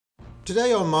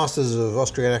Today on Masters of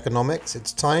Austrian Economics,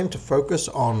 it's time to focus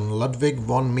on Ludwig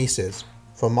von Mises,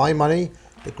 for my money,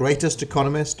 the greatest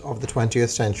economist of the 20th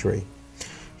century.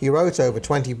 He wrote over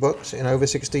 20 books in over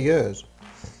 60 years.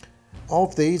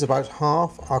 Of these, about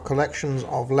half are collections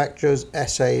of lectures,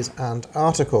 essays and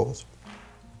articles.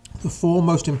 The four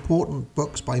most important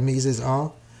books by Mises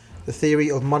are The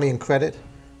Theory of Money and Credit,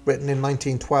 written in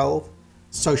 1912,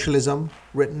 Socialism,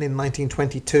 written in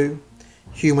 1922,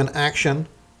 Human Action,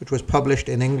 which was published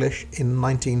in English in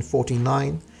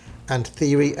 1949, and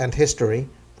Theory and History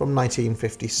from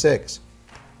 1956.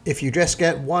 If you just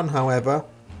get one, however,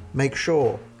 make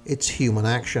sure it's Human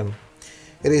Action.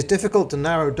 It is difficult to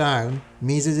narrow down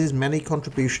Mises' many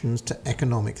contributions to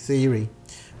economic theory,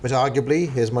 but arguably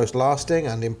his most lasting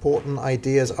and important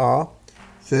ideas are,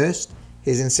 first,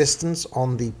 his insistence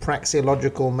on the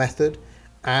praxeological method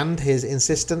and his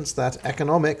insistence that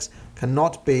economics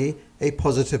cannot be a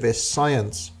positivist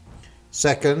science.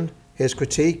 Second, his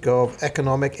critique of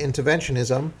economic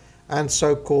interventionism and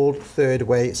so-called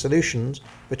third-way solutions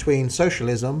between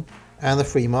socialism and the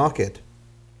free market.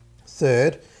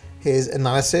 Third, his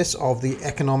analysis of the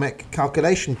economic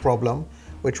calculation problem,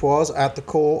 which was at the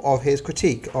core of his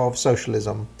critique of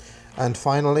socialism. And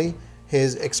finally,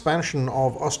 his expansion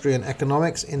of Austrian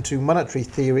economics into monetary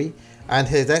theory and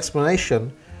his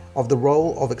explanation of the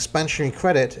role of expansionary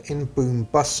credit in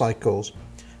boom-bust cycles.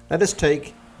 Let us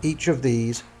take each of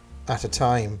these at a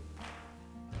time.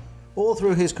 All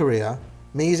through his career,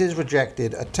 Mises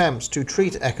rejected attempts to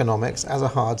treat economics as a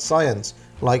hard science,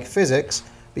 like physics,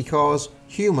 because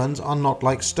humans are not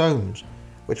like stones,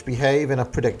 which behave in a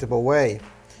predictable way.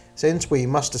 Since we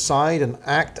must decide and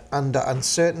act under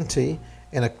uncertainty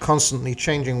in a constantly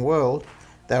changing world,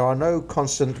 there are no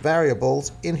constant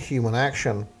variables in human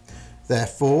action.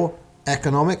 Therefore,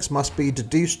 economics must be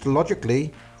deduced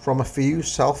logically from a few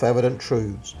self-evident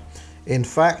truths. In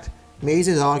fact,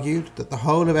 Mises argued that the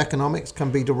whole of economics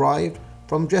can be derived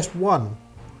from just one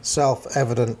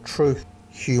self-evident truth: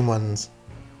 humans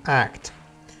act.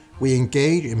 We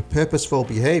engage in purposeful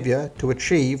behavior to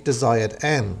achieve desired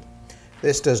end.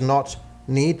 This does not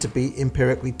need to be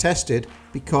empirically tested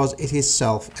because it is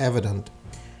self-evident.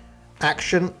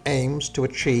 Action aims to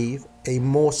achieve a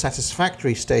more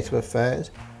satisfactory state of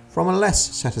affairs from a less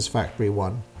satisfactory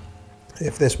one.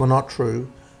 If this were not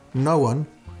true, no one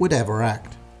would ever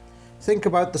act. Think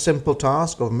about the simple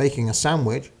task of making a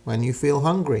sandwich when you feel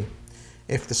hungry.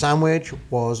 If the sandwich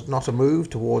was not a move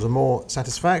towards a more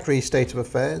satisfactory state of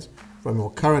affairs from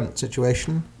your current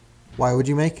situation, why would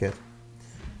you make it?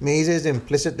 Mises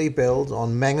implicitly builds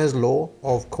on Menger's law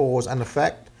of cause and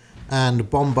effect and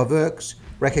Bohm-Bawerk's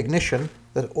recognition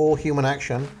that all human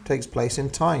action takes place in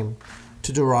time,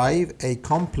 to derive a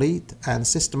complete and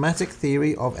systematic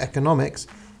theory of economics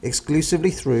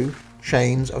exclusively through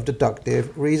chains of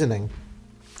deductive reasoning.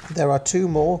 There are two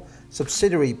more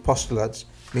subsidiary postulates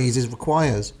Mises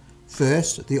requires.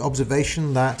 First, the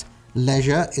observation that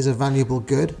leisure is a valuable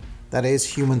good, that is,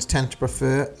 humans tend to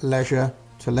prefer leisure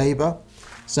to labour.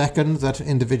 Second, that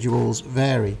individuals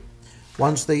vary.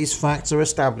 Once these facts are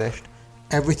established,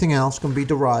 everything else can be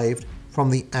derived from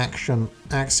the action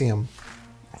axiom.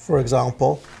 For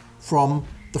example, from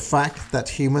the fact that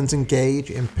humans engage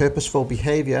in purposeful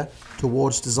behavior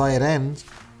towards desired ends,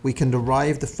 we can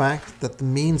derive the fact that the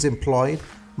means employed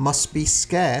must be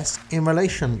scarce in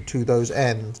relation to those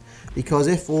ends, because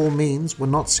if all means were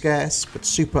not scarce but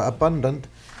superabundant,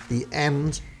 the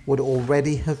ends would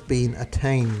already have been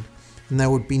attained, and there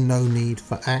would be no need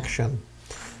for action.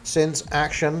 Since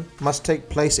action must take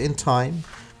place in time,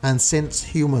 and since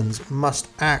humans must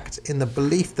act in the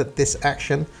belief that this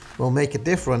action will make a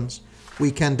difference, we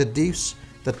can deduce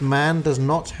that man does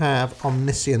not have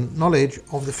omniscient knowledge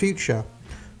of the future,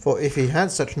 for if he had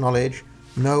such knowledge,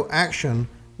 no action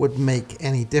would make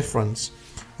any difference,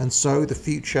 and so the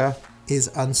future is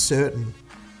uncertain.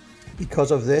 Because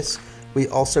of this, we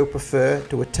also prefer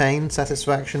to attain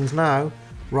satisfactions now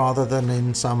rather than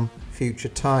in some future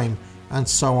time, and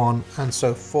so on and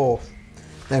so forth.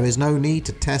 There is no need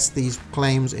to test these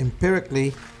claims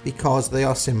empirically because they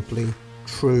are simply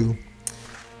true.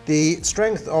 The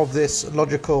strength of this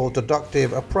logical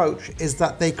deductive approach is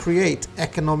that they create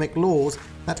economic laws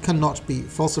that cannot be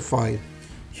falsified.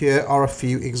 Here are a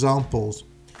few examples.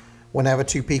 Whenever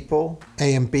two people,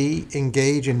 A and B,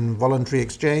 engage in voluntary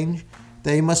exchange,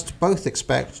 they must both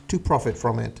expect to profit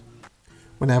from it.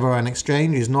 Whenever an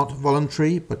exchange is not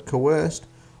voluntary but coerced,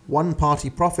 one party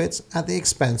profits at the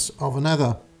expense of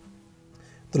another.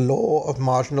 The law of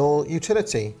marginal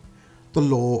utility. The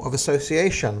law of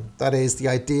association, that is, the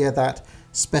idea that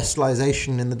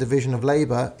specialization in the division of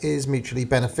labor is mutually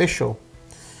beneficial.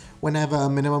 Whenever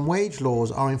minimum wage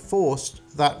laws are enforced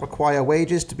that require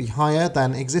wages to be higher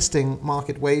than existing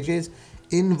market wages,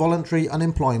 involuntary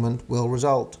unemployment will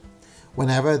result.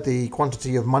 Whenever the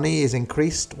quantity of money is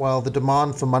increased while the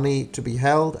demand for money to be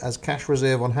held as cash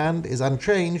reserve on hand is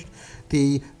unchanged,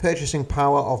 the purchasing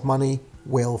power of money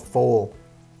will fall.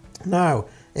 Now,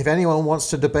 if anyone wants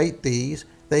to debate these,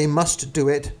 they must do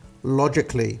it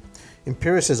logically.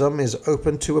 Empiricism is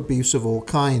open to abuse of all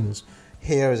kinds.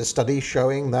 Here is a study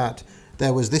showing that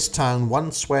there was this town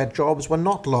once where jobs were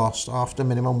not lost after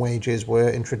minimum wages were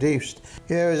introduced.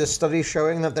 Here is a study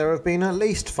showing that there have been at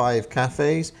least 5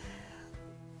 cafes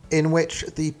in which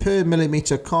the per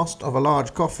millimetre cost of a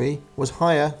large coffee was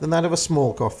higher than that of a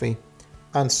small coffee,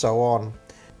 and so on.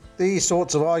 These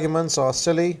sorts of arguments are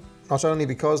silly, not only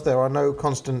because there are no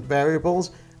constant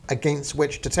variables against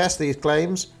which to test these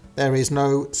claims, there is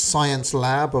no science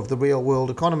lab of the real-world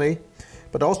economy,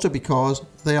 but also because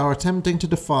they are attempting to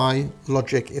defy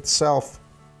logic itself.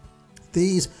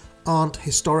 These aren't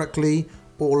historically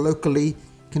or locally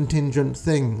contingent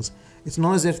things. It's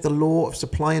not as if the law of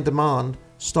supply and demand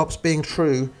stops being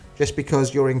true just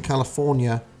because you're in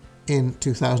California in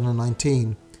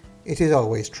 2019. It is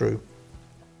always true.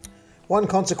 One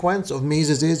consequence of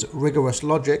Mises's rigorous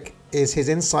logic is his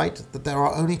insight that there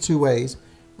are only 2 ways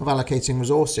of allocating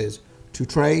resources, to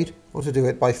trade or to do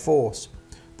it by force.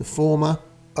 The former,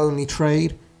 only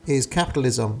trade, is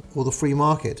capitalism or the free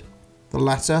market. The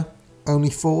latter, only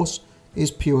force,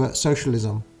 is pure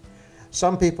socialism.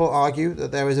 Some people argue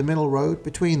that there is a middle road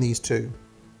between these two,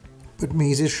 but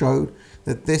Mises showed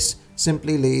that this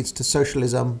simply leads to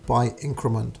socialism by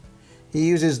increment. He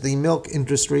uses the milk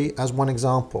industry as one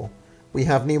example. We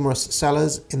have numerous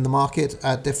sellers in the market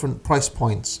at different price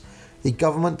points. The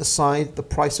government decide the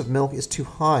price of milk is too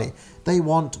high. They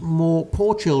want more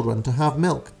poor children to have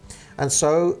milk, and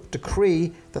so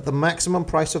decree that the maximum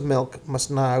price of milk must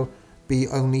now be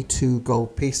only 2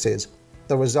 gold pieces.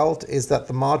 The result is that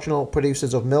the marginal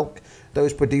producers of milk,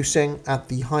 those producing at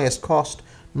the highest cost,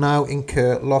 now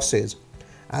incur losses.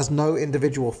 As no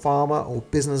individual farmer or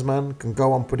businessman can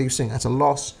go on producing at a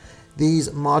loss,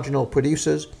 these marginal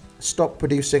producers stop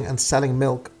producing and selling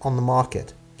milk on the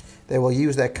market. They will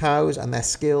use their cows and their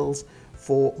skills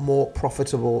for more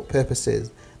profitable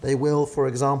purposes. They will, for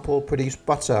example, produce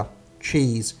butter,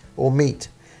 cheese, or meat.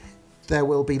 There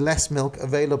will be less milk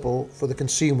available for the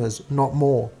consumers, not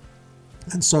more.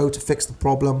 And so, to fix the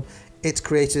problem it's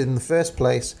created in the first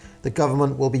place, the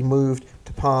government will be moved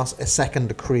to pass a second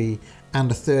decree, and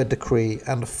a third decree,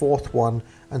 and a fourth one,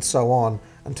 and so on,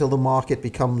 until the market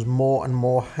becomes more and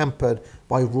more hampered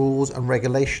by rules and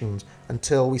regulations,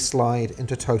 until we slide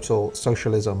into total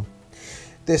socialism.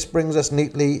 This brings us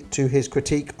neatly to his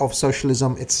critique of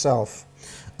socialism itself.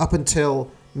 Up until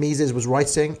Mises was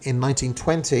writing in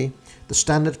 1920, the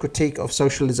standard critique of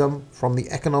socialism from the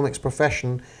economics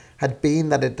profession had been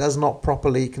that it does not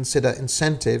properly consider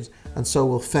incentives and so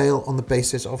will fail on the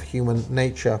basis of human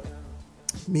nature.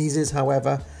 Mises,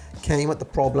 however, came at the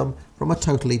problem from a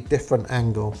totally different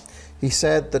angle. He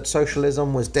said that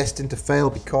socialism was destined to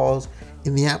fail because,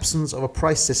 in the absence of a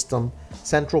price system,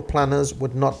 central planners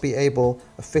would not be able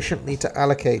efficiently to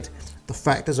allocate the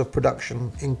factors of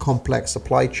production in complex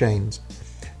supply chains.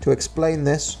 To explain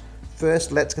this,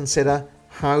 first let's consider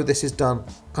how this is done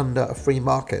under a free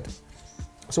market.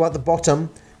 So at the bottom,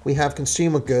 we have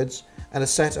consumer goods and a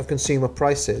set of consumer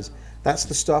prices. That's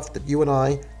the stuff that you and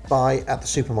I buy at the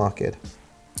supermarket.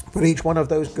 But each one of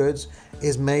those goods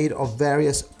is made of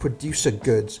various producer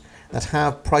goods that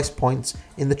have price points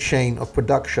in the chain of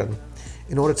production.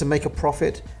 In order to make a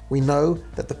profit, we know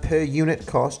that the per unit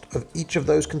cost of each of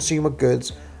those consumer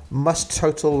goods must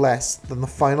total less than the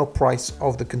final price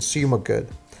of the consumer good.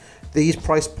 These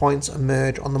price points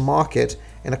emerge on the market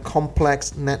in a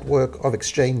complex network of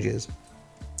exchanges.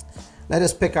 Let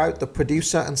us pick out the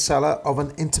producer and seller of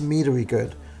an intermediary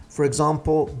good, for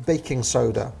example, baking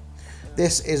soda.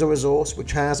 This is a resource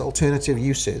which has alternative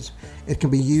uses. It can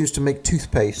be used to make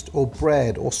toothpaste or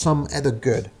bread or some other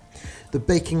good. The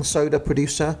baking soda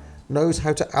producer knows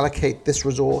how to allocate this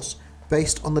resource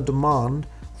based on the demand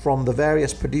from the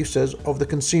various producers of the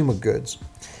consumer goods.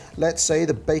 Let's say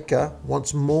the baker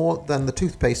wants more than the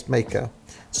toothpaste maker,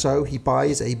 so he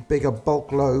buys a bigger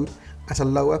bulk load at a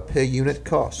lower per unit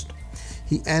cost.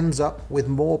 He ends up with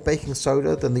more baking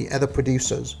soda than the other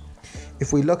producers.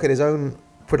 If we look at his own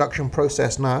production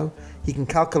process now, he can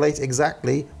calculate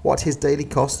exactly what his daily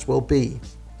costs will be.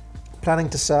 Planning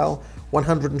to sell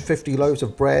 150 loaves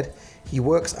of bread, he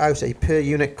works out a per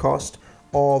unit cost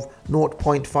of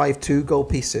 0.52 gold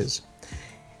pieces.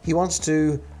 He wants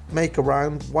to make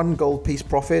around 1 gold piece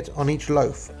profit on each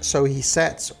loaf, so he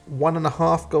sets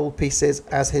 1.5 gold pieces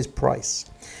as his price.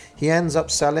 He ends up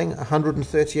selling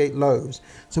 138 loaves,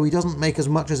 so he doesn't make as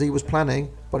much as he was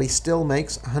planning, but he still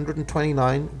makes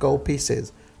 129 gold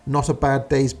pieces. Not a bad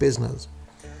day's business.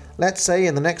 Let's say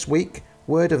in the next week,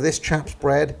 word of this chap's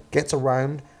bread gets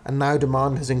around and now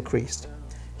demand has increased.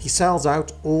 He sells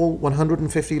out all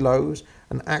 150 loaves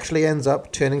and actually ends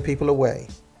up turning people away.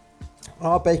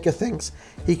 Our baker thinks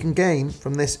he can gain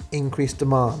from this increased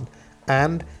demand,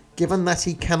 and given that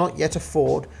he cannot yet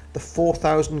afford the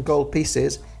 4,000 gold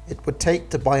pieces it would take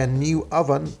to buy a new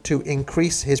oven to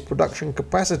increase his production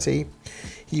capacity,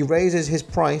 he raises his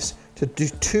price to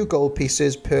 2 gold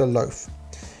pieces per loaf.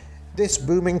 This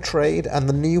booming trade and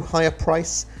the new higher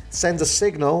price sends a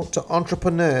signal to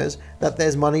entrepreneurs that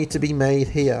there's money to be made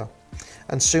here.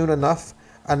 And soon enough,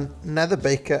 another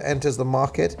baker enters the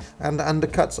market and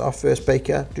undercuts our first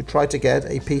baker to try to get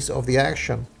a piece of the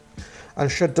action. And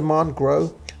should demand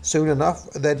grow, soon enough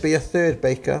there'd be a third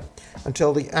baker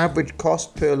until the average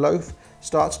cost per loaf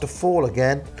starts to fall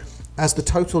again as the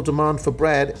total demand for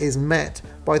bread is met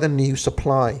by the new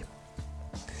supply.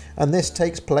 And this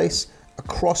takes place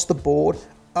across the board,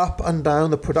 up and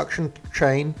down the production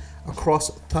chain, across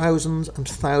thousands and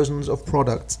thousands of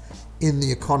products in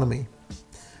the economy.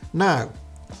 Now,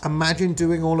 imagine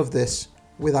doing all of this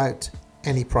without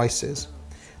any prices.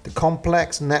 The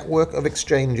complex network of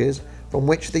exchanges from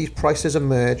which these prices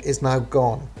emerge is now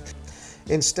gone.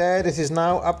 Instead, it is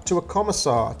now up to a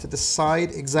commissar to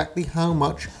decide exactly how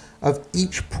much of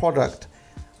each product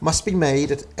must be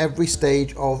made at every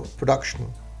stage of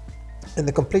production. In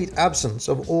the complete absence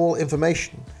of all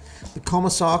information, the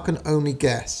commissar can only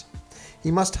guess.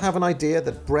 He must have an idea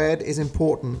that bread is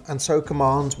important and so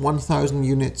commands 1,000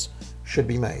 units should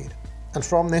be made. And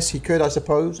from this he could, I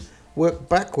suppose, work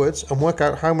backwards and work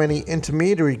out how many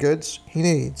intermediary goods he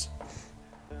needs.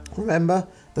 Remember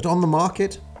that on the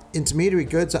market, intermediary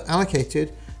goods are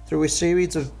allocated through a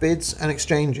series of bids and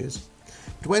exchanges.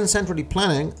 But when centrally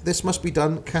planning, this must be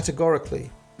done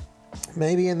categorically.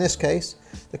 Maybe in this case,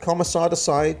 the commissar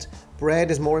decides bread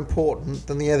is more important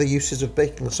than the other uses of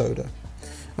baking soda.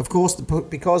 Of course,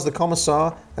 because the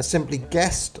commissar has simply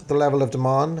guessed the level of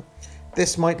demand,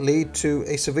 this might lead to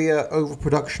a severe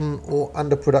overproduction or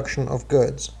underproduction of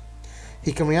goods.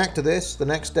 He can react to this the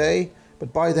next day,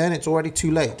 but by then it's already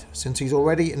too late, since he's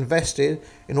already invested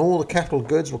in all the capital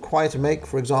goods required to make,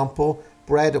 for example,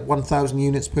 bread at 1,000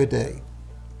 units per day.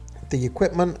 The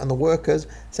equipment and the workers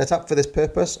set up for this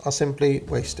purpose are simply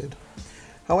wasted.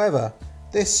 However,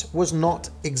 this was not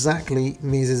exactly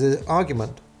Mises'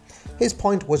 argument. His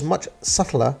point was much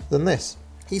subtler than this.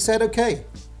 He said, okay,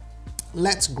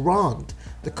 let's grant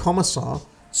the commissar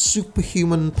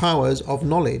superhuman powers of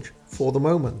knowledge for the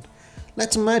moment.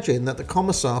 Let's imagine that the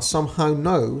commissar somehow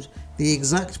knows the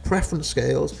exact preference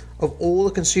scales of all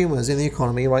the consumers in the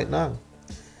economy right now.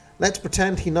 Let's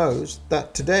pretend he knows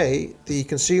that today the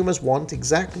consumers want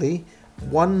exactly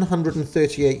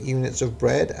 138 units of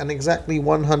bread and exactly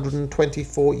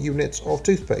 124 units of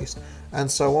toothpaste, and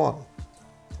so on.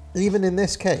 Even in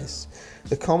this case,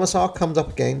 the commissar comes up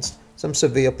against some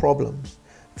severe problems.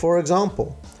 For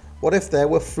example, what if there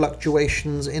were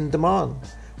fluctuations in demand?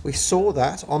 We saw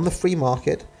that on the free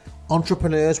market,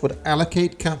 entrepreneurs would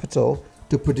allocate capital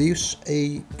to produce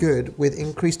a good with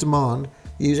increased demand,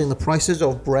 using the prices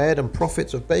of bread and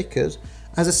profits of bakers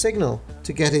as a signal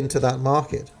to get into that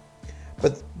market.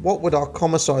 But what would our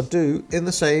commissar do in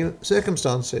the same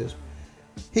circumstances?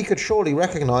 He could surely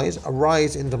recognize a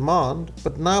rise in demand,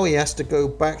 but now he has to go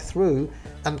back through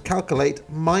and calculate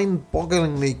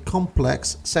mind-bogglingly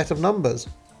complex set of numbers.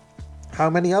 How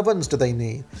many ovens do they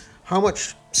need? How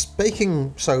much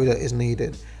baking soda is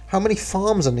needed? How many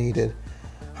farms are needed?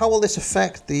 How will this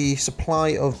affect the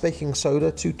supply of baking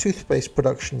soda to toothpaste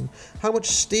production? How much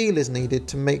steel is needed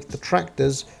to make the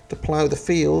tractors to plough the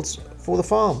fields for the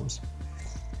farms?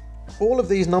 All of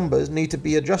these numbers need to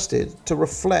be adjusted to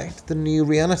reflect the new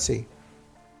reality.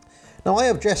 Now, I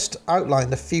have just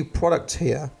outlined a few products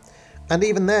here, and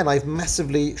even then I've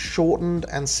massively shortened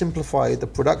and simplified the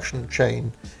production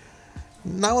chain.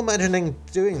 Now imagining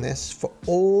doing this for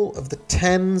all of the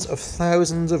tens of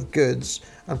thousands of goods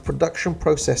and production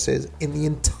processes in the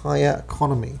entire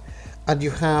economy, and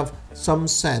you have some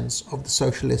sense of the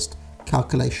socialist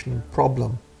calculation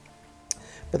problem.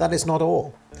 But that is not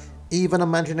all. Even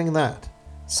imagining that,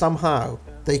 somehow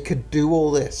they could do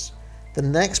all this. The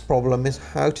next problem is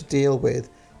how to deal with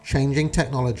changing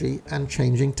technology and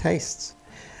changing tastes.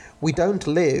 We don't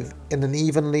live in an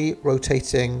evenly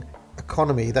rotating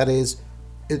economy. That is,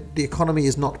 the economy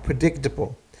is not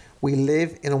predictable. We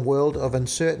live in a world of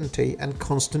uncertainty and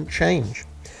constant change.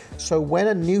 So when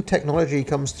a new technology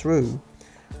comes through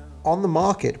on the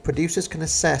market, producers can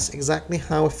assess exactly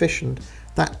how efficient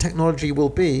that technology will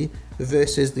be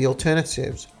versus the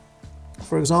alternatives.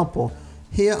 For example,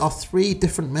 here are 3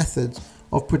 different methods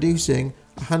of producing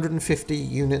 150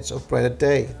 units of bread a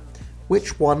day.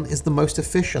 Which one is the most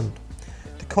efficient?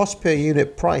 The cost per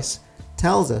unit price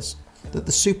tells us that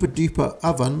the super duper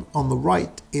oven on the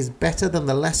right is better than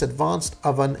the less advanced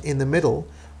oven in the middle,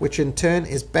 which in turn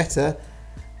is better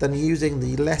than using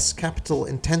the less capital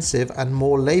intensive and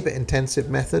more labor intensive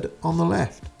method on the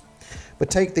left. But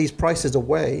take these prices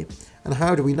away, and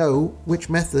how do we know which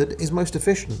method is most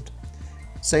efficient?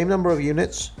 Same number of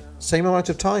units, same amount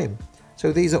of time.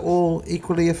 So these are all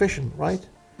equally efficient, right?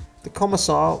 The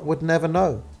commissar would never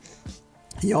know.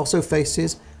 He also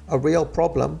faces a real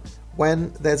problem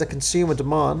when there's a consumer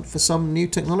demand for some new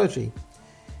technology.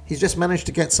 He's just managed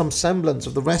to get some semblance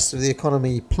of the rest of the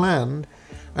economy planned,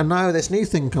 and now this new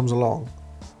thing comes along.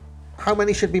 How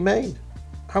many should be made?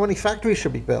 How many factories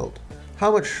should be built?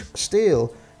 How much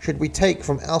steel should we take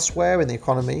from elsewhere in the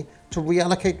economy to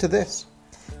reallocate to this?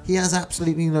 He has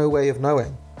absolutely no way of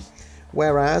knowing.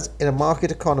 Whereas in a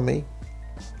market economy,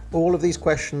 all of these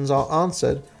questions are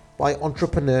answered by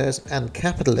entrepreneurs and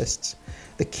capitalists.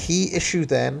 The key issue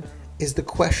then is the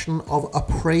question of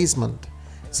appraisement.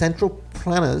 Central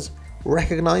planners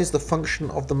recognize the function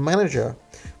of the manager,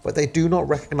 but they do not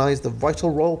recognize the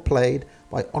vital role played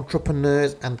by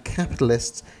entrepreneurs and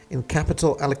capitalists in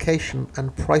capital allocation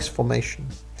and price formation.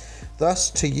 Thus,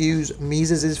 to use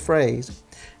Mises's phrase,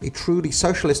 a truly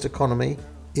socialist economy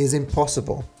is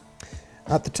impossible.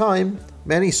 At the time,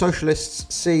 many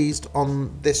socialists seized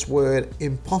on this word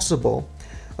impossible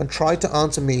and tried to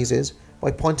answer Mises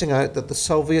by pointing out that the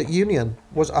Soviet Union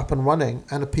was up and running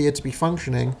and appeared to be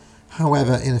functioning,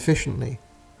 however inefficiently.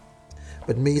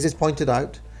 But Mises pointed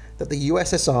out that the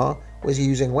USSR was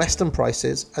using Western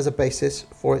prices as a basis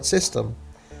for its system.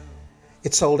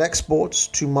 It sold exports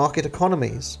to market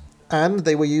economies, and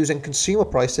they were using consumer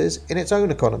prices in its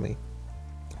own economy.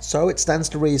 So it stands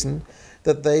to reason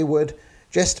that they would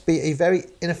just be a very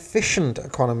inefficient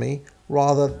economy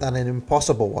rather than an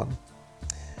impossible one.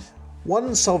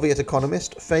 One Soviet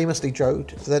economist famously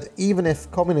joked that even if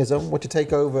communism were to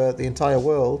take over the entire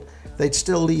world, they'd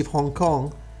still leave Hong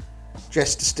Kong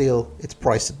just to steal its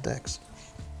price index.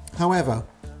 However,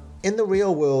 in the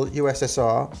real world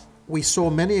USSR, we saw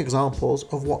many examples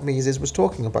of what Mises was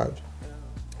talking about.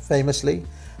 Famously,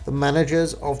 the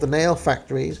managers of the nail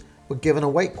factories were given a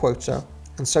weight quota,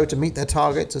 and so to meet their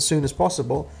targets as soon as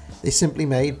possible, they simply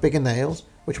made bigger nails,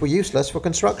 which were useless for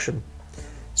construction.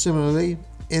 Similarly,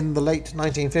 in the late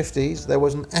 1950s, there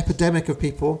was an epidemic of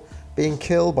people being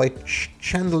killed by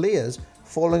chandeliers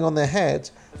falling on their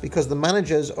heads because the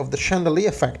managers of the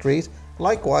chandelier factories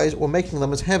likewise were making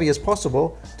them as heavy as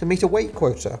possible to meet a weight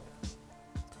quota.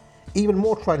 Even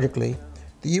more tragically,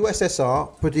 the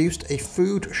USSR produced a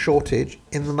food shortage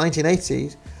in the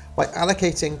 1980s by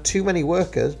allocating too many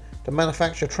workers to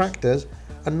manufacture tractors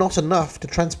and not enough to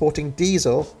transporting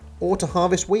diesel or to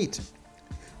harvest wheat.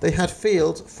 They had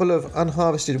fields full of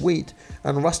unharvested wheat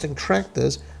and rusting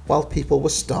tractors while people were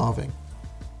starving.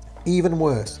 Even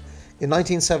worse, in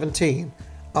 1917,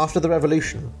 after the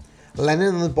revolution,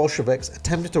 Lenin and the Bolsheviks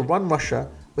attempted to run Russia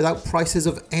without prices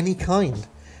of any kind.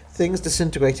 Things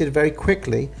disintegrated very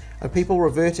quickly and people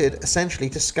reverted essentially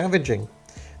to scavenging.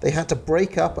 They had to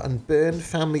break up and burn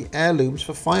family heirlooms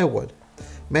for firewood.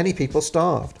 Many people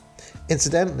starved.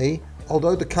 Incidentally,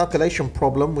 although the calculation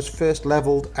problem was first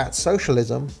levelled at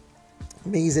socialism,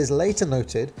 Mises later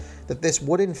noted that this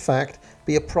would in fact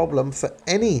be a problem for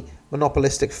any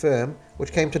monopolistic firm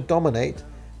which came to dominate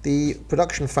the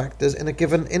production factors in a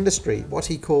given industry, what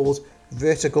he calls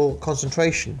vertical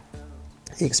concentration.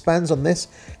 He expands on this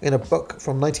in a book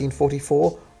from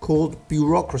 1944 called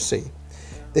Bureaucracy.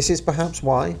 This is perhaps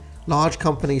why large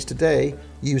companies today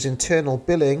use internal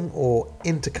billing or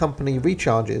intercompany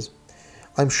recharges.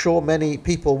 I'm sure many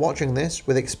people watching this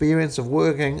with experience of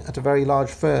working at a very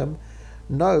large firm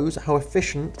knows how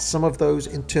efficient some of those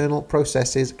internal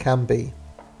processes can be.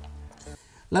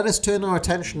 Let us turn our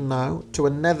attention now to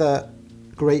another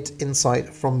great insight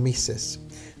from Mises,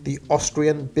 the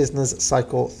Austrian business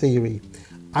cycle theory,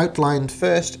 outlined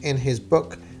first in his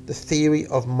book, The Theory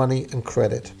of Money and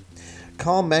Credit.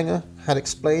 Karl Menger had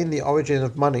explained the origin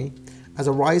of money as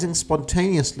arising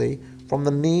spontaneously from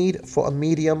the need for a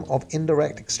medium of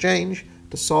indirect exchange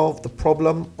to solve the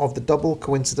problem of the double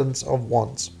coincidence of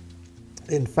wants.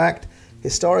 In fact,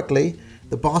 historically,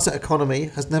 the barter economy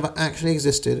has never actually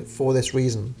existed for this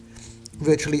reason.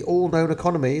 virtually all known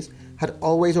economies had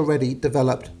always already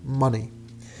developed money.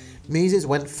 Mises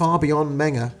went far beyond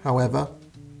Menger, however,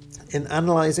 in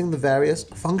analysing the various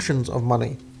functions of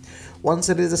money. Once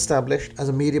it is established as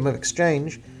a medium of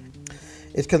exchange,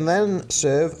 it can then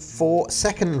serve four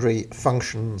secondary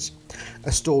functions: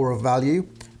 a store of value,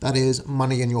 that is,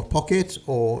 money in your pocket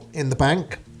or in the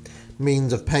bank;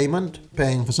 means of payment,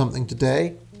 paying for something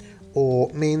today; or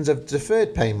means of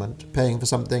deferred payment, paying for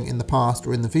something in the past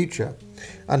or in the future;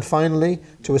 and finally,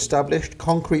 to establish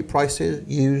concrete prices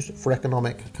used for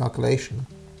economic calculation.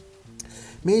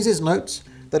 Mises notes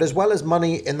that as well as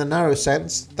money in the narrow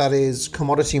sense, that is,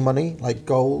 commodity money like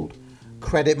gold,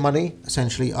 credit money,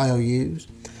 essentially IOUs,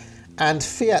 and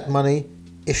fiat money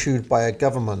issued by a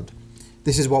government.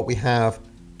 This is what we have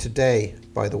today,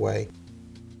 by the way.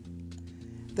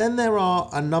 Then there are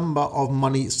a number of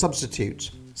money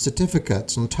substitutes,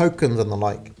 certificates and tokens and the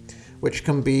like, which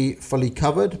can be fully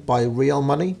covered by real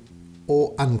money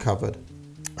or uncovered.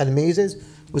 And Mises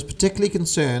was particularly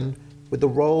concerned with the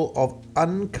role of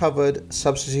uncovered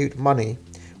substitute money,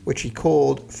 which he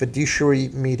called fiduciary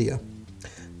media.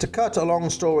 To cut a long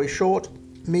story short,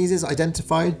 Mises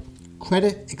identified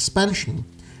credit expansion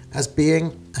as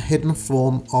being a hidden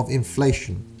form of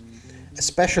inflation,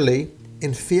 especially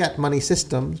in fiat money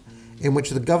systems in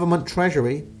which the government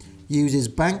treasury uses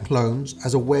bank loans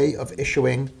as a way of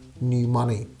issuing new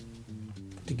money.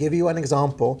 To give you an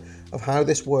example of how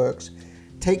this works,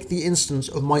 take the instance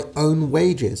of my own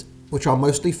wages, which are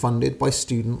mostly funded by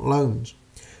student loans.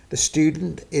 The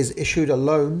student is issued a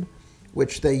loan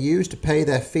which they use to pay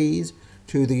their fees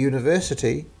to the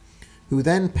university, who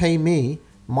then pay me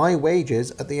my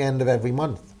wages at the end of every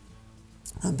month.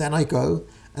 And then I go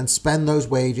and spend those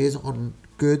wages on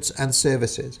goods and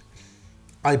services.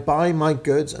 I buy my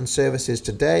goods and services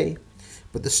today,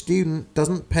 but the student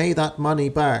doesn't pay that money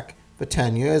back for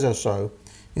 10 years or so.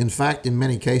 In fact, in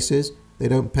many cases, they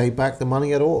don't pay back the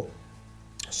money at all.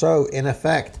 So, in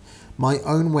effect, my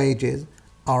own wages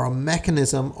are a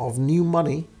mechanism of new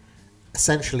money,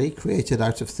 essentially created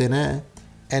out of thin air,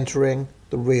 entering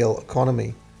the real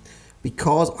economy.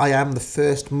 Because I am the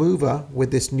first mover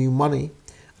with this new money,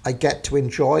 I get to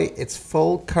enjoy its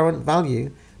full current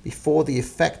value before the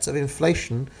effects of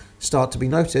inflation start to be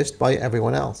noticed by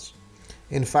everyone else.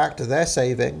 In fact, their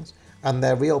savings and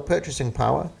their real purchasing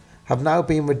power have now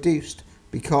been reduced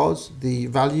because the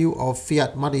value of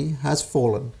fiat money has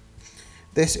fallen.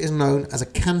 This is known as a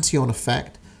Cantillon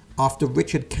effect, after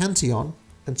Richard Cantillon,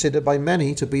 considered by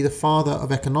many to be the father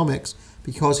of economics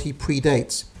because he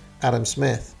predates Adam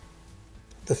Smith.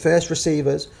 The first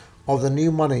receivers of the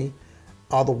new money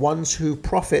are the ones who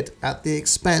profit at the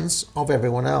expense of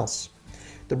everyone else.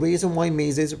 The reason why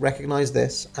Mises recognized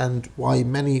this, and why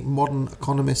many modern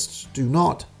economists do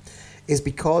not, is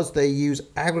because they use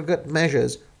aggregate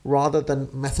measures rather than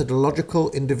methodological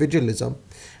individualism,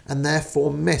 and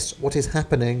therefore miss what is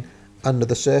happening under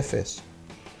the surface.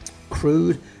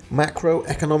 Crude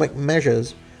macroeconomic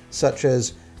measures such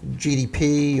as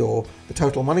GDP or the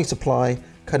total money supply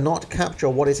cannot capture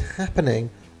what is happening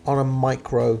on a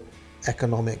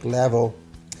microeconomic level.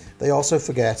 They also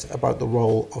forget about the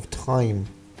role of time.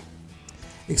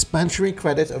 Expansionary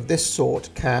credit of this sort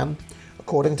can,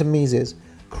 according to Mises,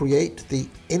 create the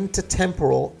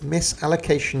intertemporal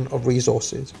misallocation of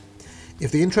resources.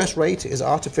 If the interest rate is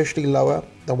artificially lower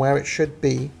than where it should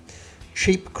be,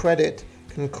 cheap credit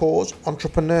can cause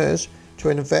entrepreneurs to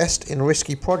invest in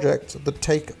risky projects that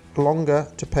take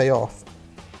longer to pay off.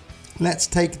 Let's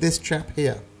take this chap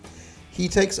here. He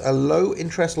takes a low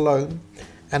interest loan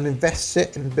and invests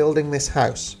it in building this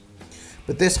house.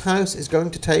 But this house is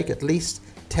going to take at least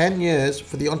 10 years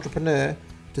for the entrepreneur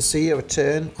to see a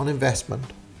return on investment.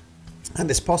 And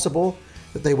it's possible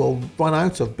that they will run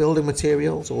out of building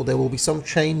materials, or there will be some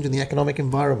change in the economic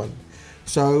environment.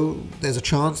 So there's a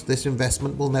chance this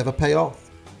investment will never pay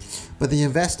off. But the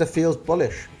investor feels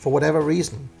bullish for whatever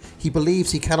reason. He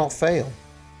believes he cannot fail.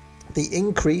 The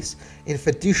increase in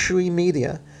fiduciary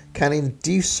media can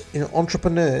induce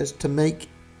entrepreneurs to make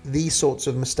these sorts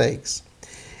of mistakes.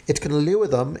 It can lure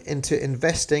them into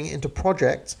investing into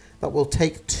projects that will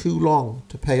take too long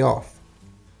to pay off.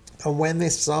 And when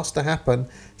this starts to happen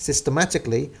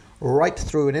systematically right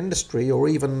through an industry or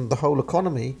even the whole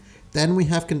economy, then we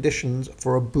have conditions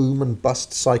for a boom and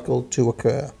bust cycle to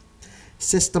occur.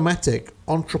 Systematic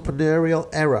entrepreneurial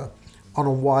error on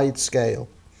a wide scale.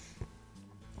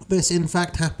 This in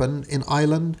fact happened in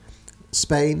Ireland,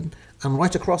 Spain, and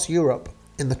right across Europe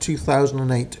in the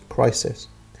 2008 crisis.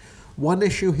 One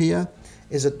issue here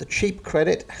is that the cheap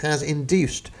credit has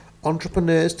induced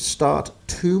entrepreneurs to start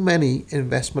too many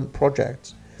investment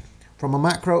projects. From a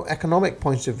macroeconomic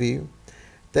point of view,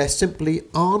 There simply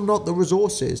are not the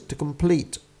resources to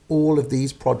complete all of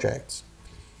these projects.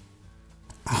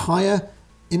 A higher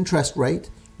interest rate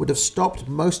would have stopped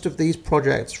most of these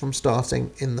projects from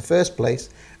starting in the first place,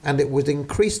 and it would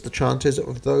increase the chances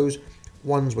of those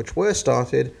ones which were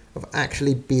started of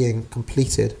actually being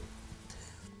completed.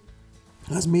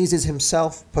 As Mises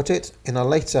himself put it in a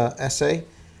later essay,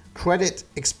 credit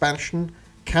expansion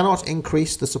cannot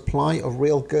increase the supply of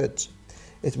real goods.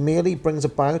 It merely brings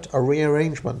about a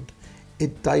rearrangement.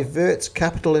 It diverts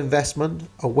capital investment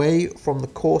away from the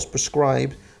course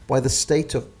prescribed by the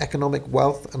state of economic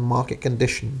wealth and market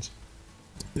conditions.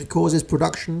 It causes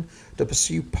production to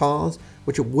pursue paths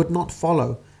which it would not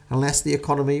follow unless the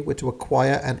economy were to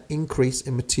acquire an increase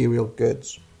in material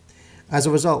goods. As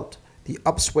a result, the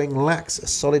upswing lacks a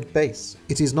solid base.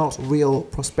 It is not real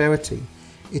prosperity.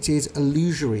 It is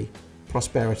illusory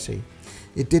prosperity.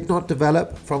 It did not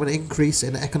develop from an increase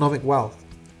in economic wealth.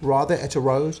 Rather, it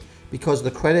arose because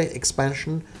the credit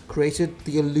expansion created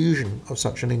the illusion of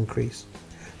such an increase.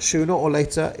 Sooner or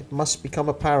later, it must become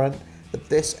apparent that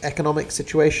this economic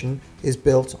situation is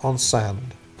built on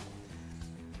sand.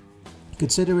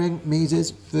 Considering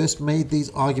Mises first made these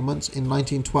arguments in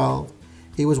 1912,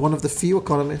 he was one of the few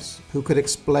economists who could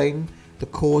explain the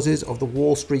causes of the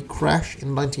Wall Street crash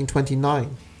in 1929.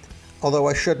 Although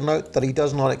I should note that he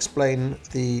does not explain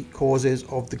the causes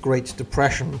of the Great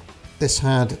Depression. This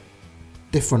had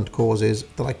different causes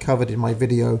that I covered in my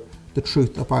video, The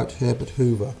Truth About Herbert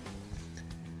Hoover.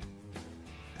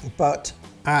 But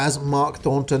as Mark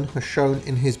Thornton has shown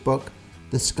in his book,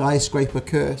 The Skyscraper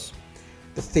Curse,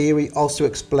 the theory also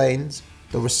explains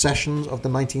the recessions of the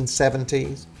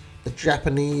 1970s, the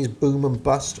Japanese boom and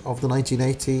bust of the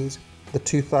 1980s, the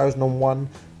 2001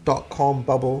 dot-com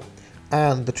bubble,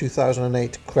 and the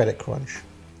 2008 credit crunch.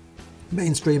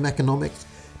 Mainstream economics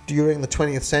during the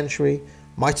 20th century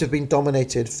might have been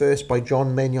dominated first by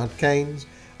John Maynard Keynes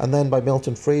and then by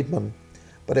Milton Friedman,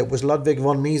 but it was Ludwig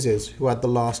von Mises who had the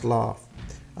last laugh.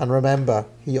 And remember,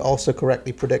 he also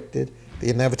correctly predicted the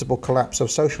inevitable collapse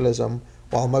of socialism,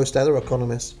 while most other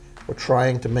economists were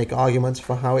trying to make arguments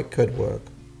for how it could work.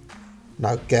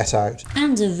 Now get out.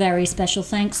 And a very special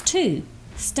thanks to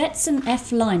Stetson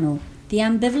F. Lionel, The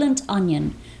Ambivalent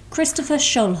Onion, Christopher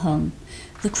Scholholm,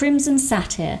 The Crimson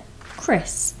Satyr,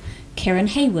 Chris, Kieran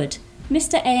Hayward,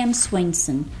 Mr. A.M.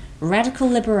 Swainson, Radical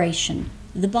Liberation,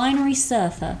 The Binary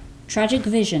Surfer, Tragic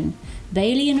Vision,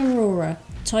 Bailey and Aurora,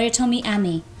 Toyotomi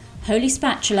Ami, Holy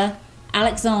Spatula,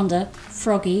 Alexander,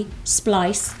 Froggy,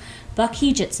 Splice, Buck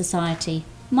Egypt Society,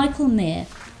 Michael Mear,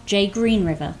 Jay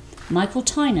Greenriver, Michael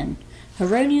Tynan,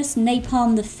 Heronius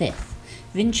Napalm V,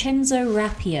 Vincenzo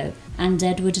Rapio, and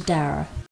Edward Dara.